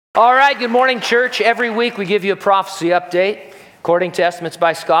All right, good morning, church. Every week we give you a prophecy update. According to estimates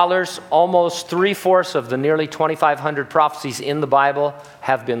by scholars, almost 3/4 of the nearly 2,500 prophecies in the Bible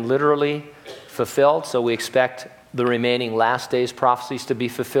have been literally fulfilled. So we expect the remaining last days prophecies to be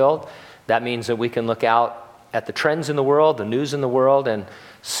fulfilled. That means that we can look out at the trends in the world, the news in the world, and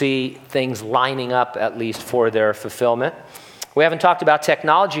see things lining up at least for their fulfillment. We haven't talked about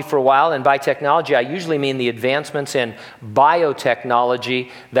technology for a while, and by technology I usually mean the advancements in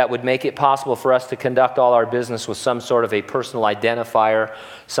biotechnology that would make it possible for us to conduct all our business with some sort of a personal identifier,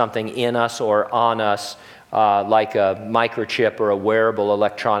 something in us or on us, like a microchip or a wearable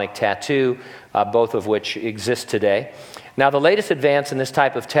electronic tattoo, both of which exist today. Now, the latest advance in this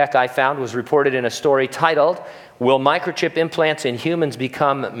type of tech I found was reported in a story titled, "Will Microchip Implants in Humans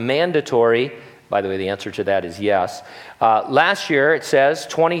Become Mandatory?" By the way, the answer to that is yes. Last year, it says,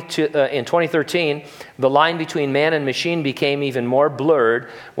 in 2013, the line between man and machine became even more blurred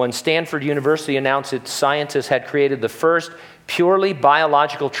when Stanford University announced its scientists had created the first purely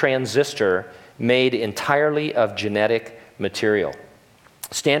biological transistor made entirely of genetic material.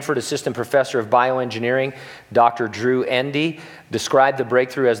 Stanford Assistant Professor of Bioengineering, Dr. Drew Endy, described the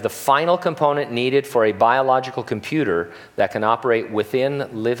breakthrough as the final component needed for a biological computer that can operate within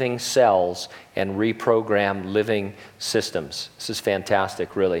living cells and reprogram living systems. This is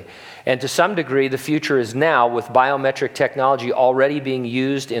fantastic, really. And to some degree, the future is now, with biometric technology already being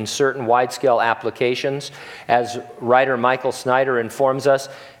used in certain wide-scale applications. As writer Michael Snyder informs us,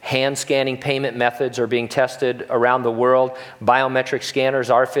 hand-scanning payment methods are being tested around the world. Biometric scanners,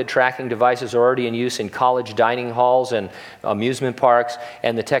 RFID tracking devices are already in use in college dining halls and amusement parks,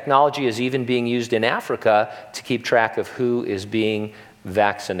 and the technology is even being used in Africa to keep track of who is being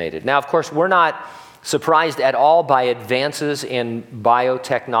vaccinated. Now, of course, we're not surprised at all by advances in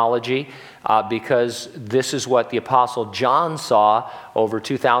biotechnology because this is what the Apostle John saw over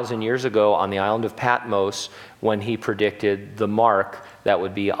 2,000 years ago on the island of Patmos when he predicted the mark that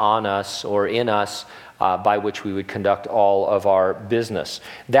would be on us or in us by which we would conduct all of our business.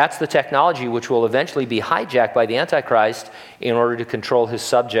 That's the technology which will eventually be hijacked by the Antichrist in order to control his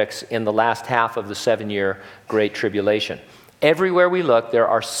subjects in the last half of the 7-year Great Tribulation. Everywhere we look, there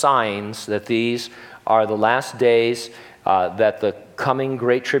are signs that these are the last days, that the coming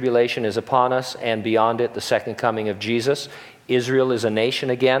Great Tribulation is upon us, and beyond it, the second coming of Jesus. Israel is a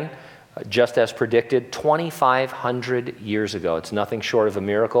nation again, just as predicted 2,500 years ago. It's nothing short of a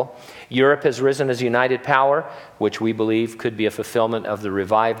miracle. Europe has risen as a united power, which we believe could be a fulfillment of the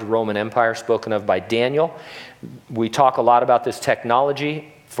revived Roman Empire spoken of by Daniel. We talk a lot about this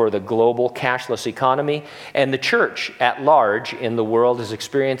technology for the global cashless economy, and the church at large in the world is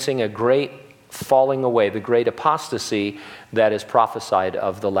experiencing a great falling away, the great apostasy that is prophesied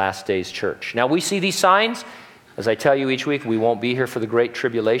of the last days church. Now, we see these signs. As I tell you each week, we won't be here for the Great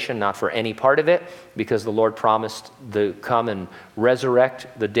Tribulation, not for any part of it, because the Lord promised to come and resurrect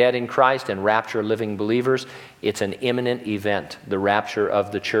the dead in Christ and rapture living believers. It's an imminent event. The rapture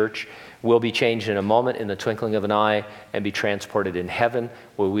of the church will be changed in a moment, in the twinkling of an eye, and be transported in heaven,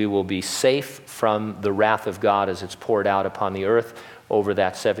 where we will be safe from the wrath of God as it's poured out upon the earth over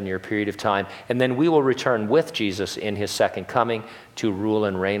that 7-year period of time. And then we will return with Jesus in his second coming to rule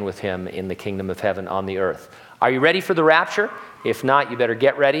and reign with him in the kingdom of heaven on the earth. Are you ready for the rapture? If not, you better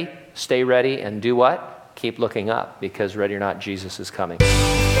get ready, stay ready, and do what? Keep looking up, because ready or not, Jesus is coming.